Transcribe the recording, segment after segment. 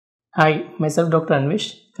Hi, myself Dr. Anvesh,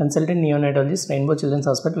 consultant neonatologist, Rainbow Children's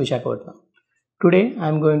Hospital, Visakhapatnam. Today I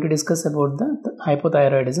am going to discuss about the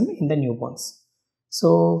hypothyroidism in the newborns.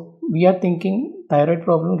 So we are thinking thyroid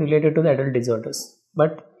problem related to the adult disorders,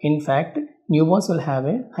 but in fact newborns will have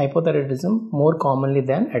a hypothyroidism more commonly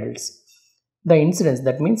than adults. The incidence,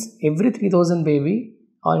 that means every 3000 baby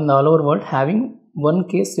in all over world having one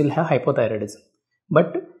case will have hypothyroidism.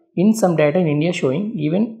 But in some data in India showing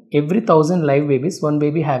even every 1000 live babies, one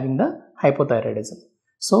baby having the hypothyroidism.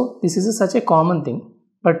 So this is such a common thing.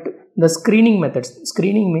 But the screening methods,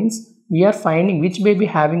 screening means we are finding which baby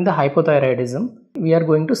having the hypothyroidism. We are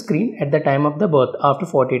going to screen at the time of the birth after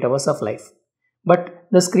 48 hours of life. But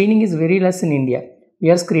the screening is very less in India. We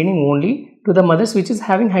are screening only to the mothers which is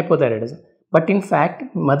having hypothyroidism. But in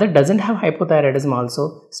fact, mother doesn't have hypothyroidism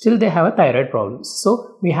also, still they have a thyroid problem.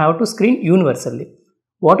 So we have to screen universally.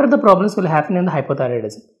 What are the problems will happen in the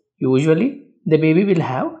hypothyroidism? Usually, the baby will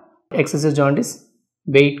have excessive jaundice,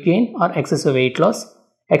 weight gain or excessive weight loss,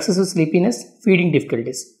 excessive sleepiness, feeding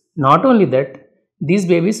difficulties. Not only that, these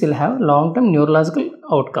babies will have long-term neurological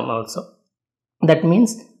outcome also. That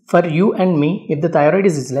means for you and me, if the thyroid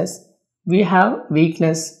is less, we have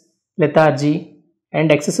weakness, lethargy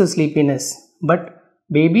and excessive sleepiness. But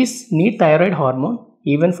babies need thyroid hormone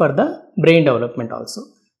even for the brain development also.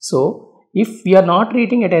 So, if we are not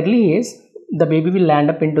treating at early age, the baby will land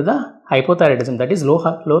up into the hypothyroidism, that is low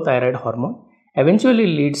thyroid hormone, eventually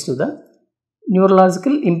leads to the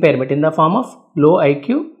neurological impairment in the form of low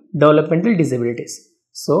IQ, developmental disabilities.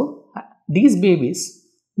 So these babies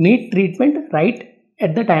need treatment right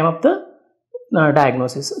at the time of the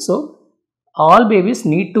diagnosis. So all babies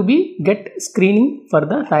need to get screening for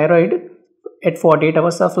the thyroid at 48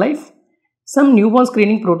 hours of life. Some newborn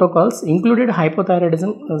screening protocols included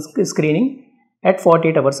hypothyroidism screening at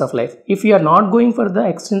 48 hours of life. If we are not going for the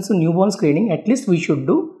extensive newborn screening, at least we should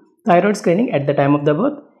do thyroid screening at the time of the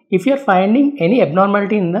birth. If you are finding any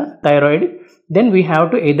abnormality in the thyroid, then we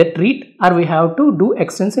have to either treat or we have to do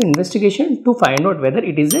extensive investigation to find out whether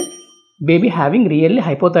it is a baby having really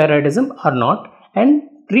hypothyroidism or not and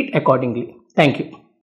treat accordingly. Thank you.